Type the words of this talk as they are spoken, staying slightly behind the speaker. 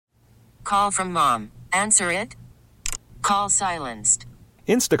call from mom. Answer it. Call silenced.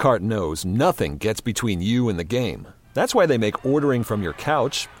 Instacart knows nothing gets between you and the game. That's why they make ordering from your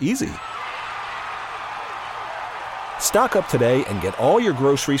couch easy. Stock up today and get all your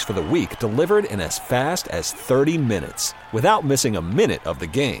groceries for the week delivered in as fast as 30 minutes without missing a minute of the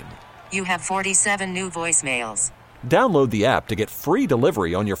game. You have 47 new voicemails. Download the app to get free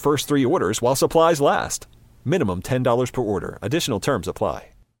delivery on your first 3 orders while supplies last. Minimum $10 per order. Additional terms apply.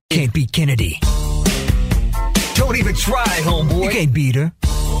 Can't beat Kennedy. Don't even try, homeboy. You can't beat her.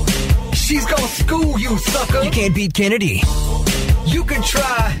 She's gonna school you, sucker. You can't beat Kennedy. You can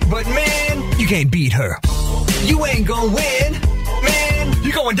try, but man, You can't beat her. you ain't gonna win. Man,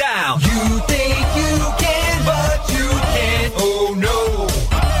 you're going down. You think you can, but you can't. Oh no.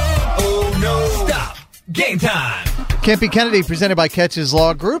 Oh no. Stop. Game time. Can't Be Kennedy, presented by Catches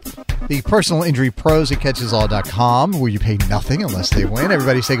Law Group, the personal injury pros at catcheslaw.com, where you pay nothing unless they win.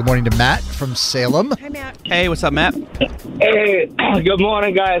 Everybody say good morning to Matt from Salem. Hi, Matt. Hey, what's up, Matt? Hey, good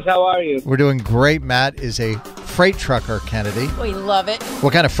morning, guys. How are you? We're doing great. Matt is a freight trucker, Kennedy. We love it.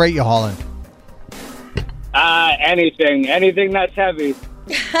 What kind of freight you hauling? Anything that's heavy.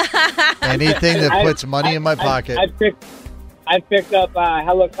 Anything that puts money in my pocket. I picked up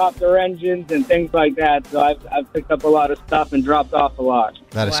helicopter engines and things like that, so I've picked up a lot of stuff and dropped off a lot.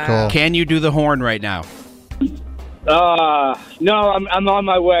 That is Wow. cool. Can you do the horn right now? No, I'm on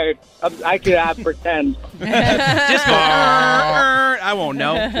my way. I can pretend. Just go. I won't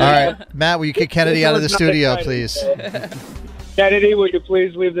know. All right. Matt, will you kick Kennedy out of the studio, please? Kennedy, would you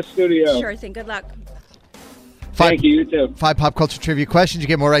please leave the studio? Sure thing. Good luck. Thank you. You too. 5 pop culture trivia questions. You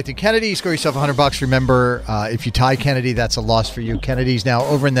get more right than Kennedy. You score yourself $100. Remember, if you tie Kennedy, that's a loss for you. Kennedy's now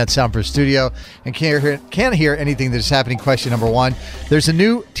over in that soundproof studio and can't hear anything that is happening. Question number 1. There's a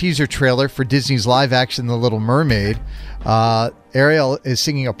new teaser trailer for Disney's live action The Little Mermaid. Ariel is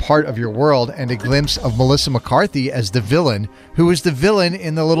singing a part of your world and a glimpse of Melissa McCarthy as the villain. Who is the villain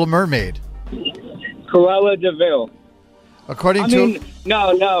in The Little Mermaid? Cruella de Vil. According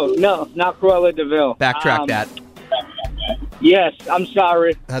no, not Cruella de Vil. Backtrack that. Yes, I'm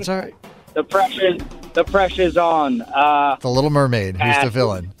sorry. That's all right. The pressure's on. The Little Mermaid. Who's the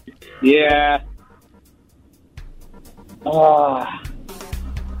villain? Yeah. I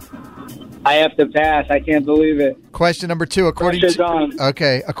have to pass. I can't believe it. Question number 2. According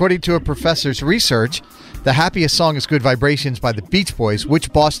to a professor's research, the happiest song is Good Vibrations by the Beach Boys.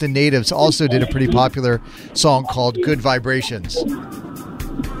 Which Boston natives also did a pretty popular song called Good Vibrations?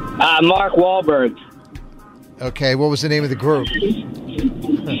 Mark Wahlberg. Okay, what was the name of the group?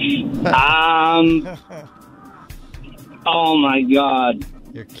 Oh my God.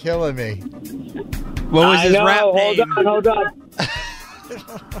 You're killing me. What was his rap name? Hold on.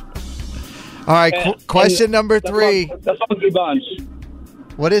 All right, question number 3. The Funky Bunch.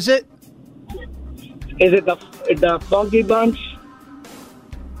 What is it? Is it the Funky Bunch?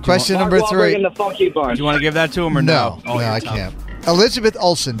 Question Mark number Wahlberg 3. and the Funky Bunch. Do you want to give that to him or no? No, I can't. Elizabeth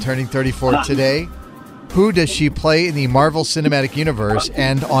Olsen turning 34 today. Who does she play in the Marvel Cinematic Universe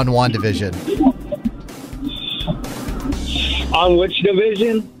and on WandaVision? On which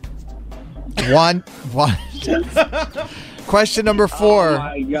division? One. Question number 4. Oh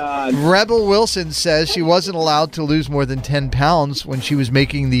my God. Rebel Wilson says she wasn't allowed to lose more than 10 pounds when she was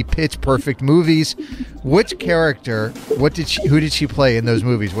making the Pitch Perfect movies. Which character, who did she play in those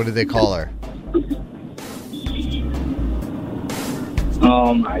movies? What did they call her?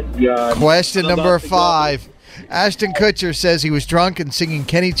 Oh my God. Question number 5. Ashton Kutcher says he was drunk and singing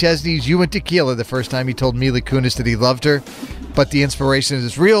Kenny Chesney's You and Tequila the first time he told Mila Kunis that he loved her. But the inspiration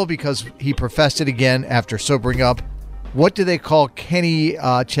is real because he professed it again after sobering up. What do they call Kenny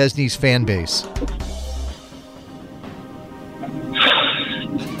Chesney's fan base?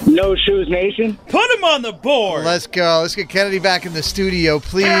 No Shoes Nation. Put him on the board. Let's go. Let's get Kennedy back in the studio,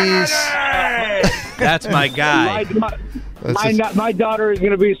 please. That's my guy. My daughter is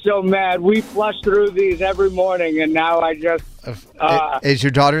going to be so mad. We flush through these every morning, and now I just... Is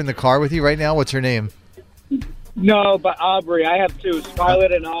your daughter in the car with you right now? What's her name? No, but Aubrey. I have 2,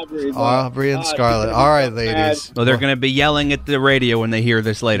 Scarlett and Aubrey. Aubrey and Scarlett. All right, ladies. Well, they're going to be yelling at the radio when they hear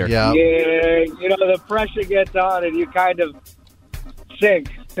this later. Yeah. Yeah, the pressure gets on, and you kind of sink.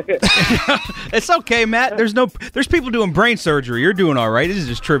 It's okay, Matt. There's people doing brain surgery. You're doing all right. This is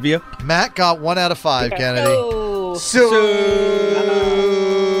just trivia. Matt got 1 out of 5, Kennedy. Oh. Such.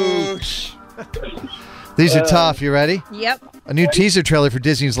 These are tough. You ready? Yep. A new teaser trailer for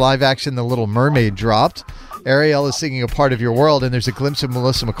Disney's live action The Little Mermaid dropped. Ariel is singing a part of your world, and there's a glimpse of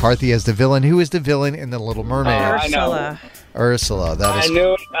Melissa McCarthy as the villain. Who is the villain in The Little Mermaid? I know. Ursula. Ursula. That I is.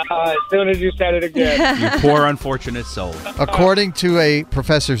 knew it as soon as you said it again. You poor unfortunate soul. According to a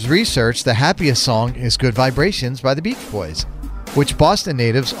professor's research, the happiest song is Good Vibrations by the Beach Boys, which Boston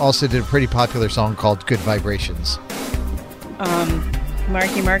natives also did a pretty popular song called Good Vibrations.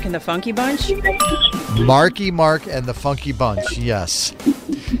 Marky Mark and the Funky Bunch. Marky Mark and the Funky Bunch, yes.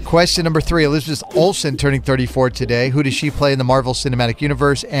 Question number 3. Elizabeth Olsen turning 34 today. Who does she play in the Marvel Cinematic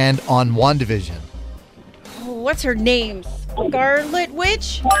Universe and on WandaVision? Oh, what's her name? Scarlet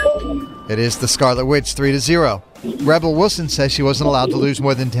Witch? It is the Scarlet Witch, 3-0. Rebel Wilson says she wasn't allowed to lose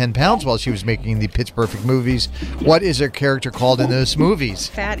more than 10 pounds while she was making the Pitch Perfect movies. What is her character called in those movies?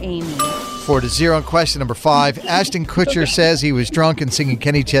 Fat Amy. 4-0. And question number 5. Ashton Kutcher says he was drunk and singing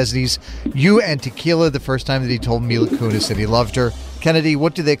Kenny Chesney's You and Tequila the first time that he told Mila Kunis that he loved her. Kennedy,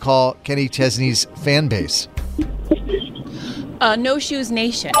 what do they call Kenny Chesney's fan base? No Shoes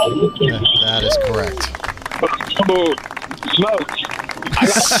Nation. That is correct. Smoked. I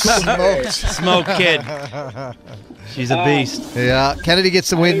got smoked. Smoke kid. She's a beast. Yeah, Kennedy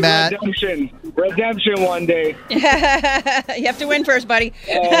gets the win, Matt. Redemption one day. You have to win first, buddy.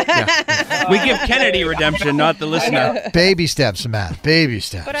 We give Kennedy redemption, not the listener. Baby steps, Matt. Baby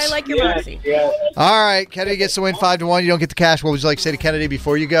steps. But I like your moxie. Yeah. All right, Kennedy gets the win 5-1. You don't get the cash. What would you like to say to Kennedy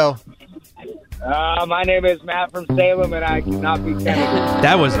before you go? My name is Matt from Salem, and I cannot be Kennedy.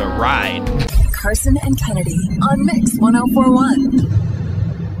 That was a ride. Carson and Kennedy on Mix 104.1.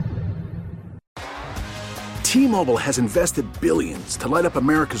 T-Mobile has invested billions to light up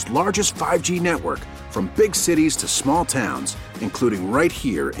America's largest 5G network, from big cities to small towns, including right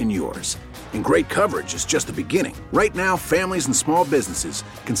here in yours. And great coverage is just the beginning. Right now, families and small businesses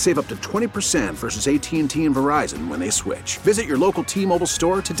can save up to 20% versus AT&T and Verizon when they switch. Visit your local T-Mobile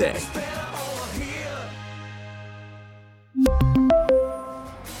store today.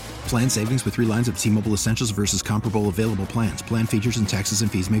 Plan savings with 3 lines of T-Mobile Essentials versus comparable available plans. Plan features and taxes and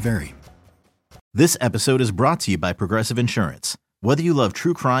fees may vary. This episode is brought to you by Progressive Insurance. Whether you love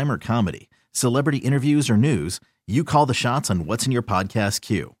true crime or comedy, celebrity interviews or news, you call the shots on what's in your podcast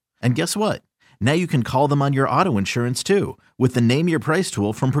queue. And guess what? Now you can call them on your auto insurance too with the Name Your Price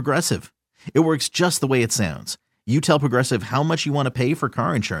tool from Progressive. It works just the way it sounds. You tell Progressive how much you want to pay for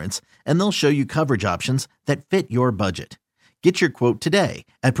car insurance, and they'll show you coverage options that fit your budget. Get your quote today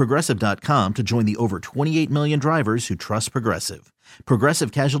at Progressive.com to join the over 28 million drivers who trust Progressive.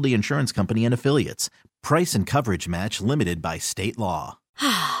 Progressive Casualty Insurance Company and Affiliates. Price and coverage match limited by state law.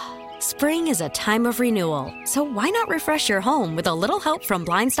 Spring is a time of renewal, so why not refresh your home with a little help from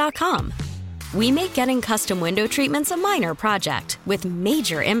Blinds.com? We make getting custom window treatments a minor project with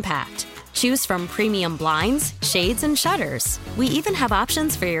major impact. Choose from premium blinds, shades, and shutters. We even have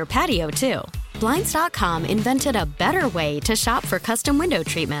options for your patio, too. Blinds.com invented a better way to shop for custom window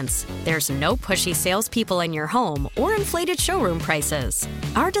treatments. There's no pushy salespeople in your home or inflated showroom prices.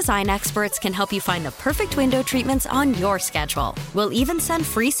 Our design experts can help you find the perfect window treatments on your schedule. We'll even send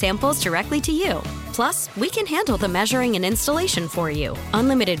free samples directly to you. Plus, we can handle the measuring and installation for you.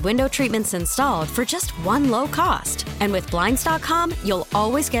 Unlimited window treatments installed for just one low cost. And with Blinds.com, you'll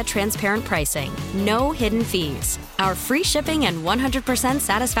always get transparent pricing. No hidden fees. Our free shipping and 100%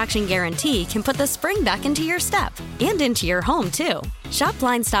 satisfaction guarantee can put the spring back into your step and into your home, too. Shop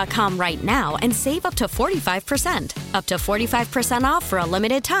Blinds.com right now and save up to 45%. Up to 45% off for a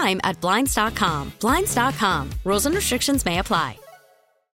limited time at Blinds.com. Blinds.com. Rules and restrictions may apply.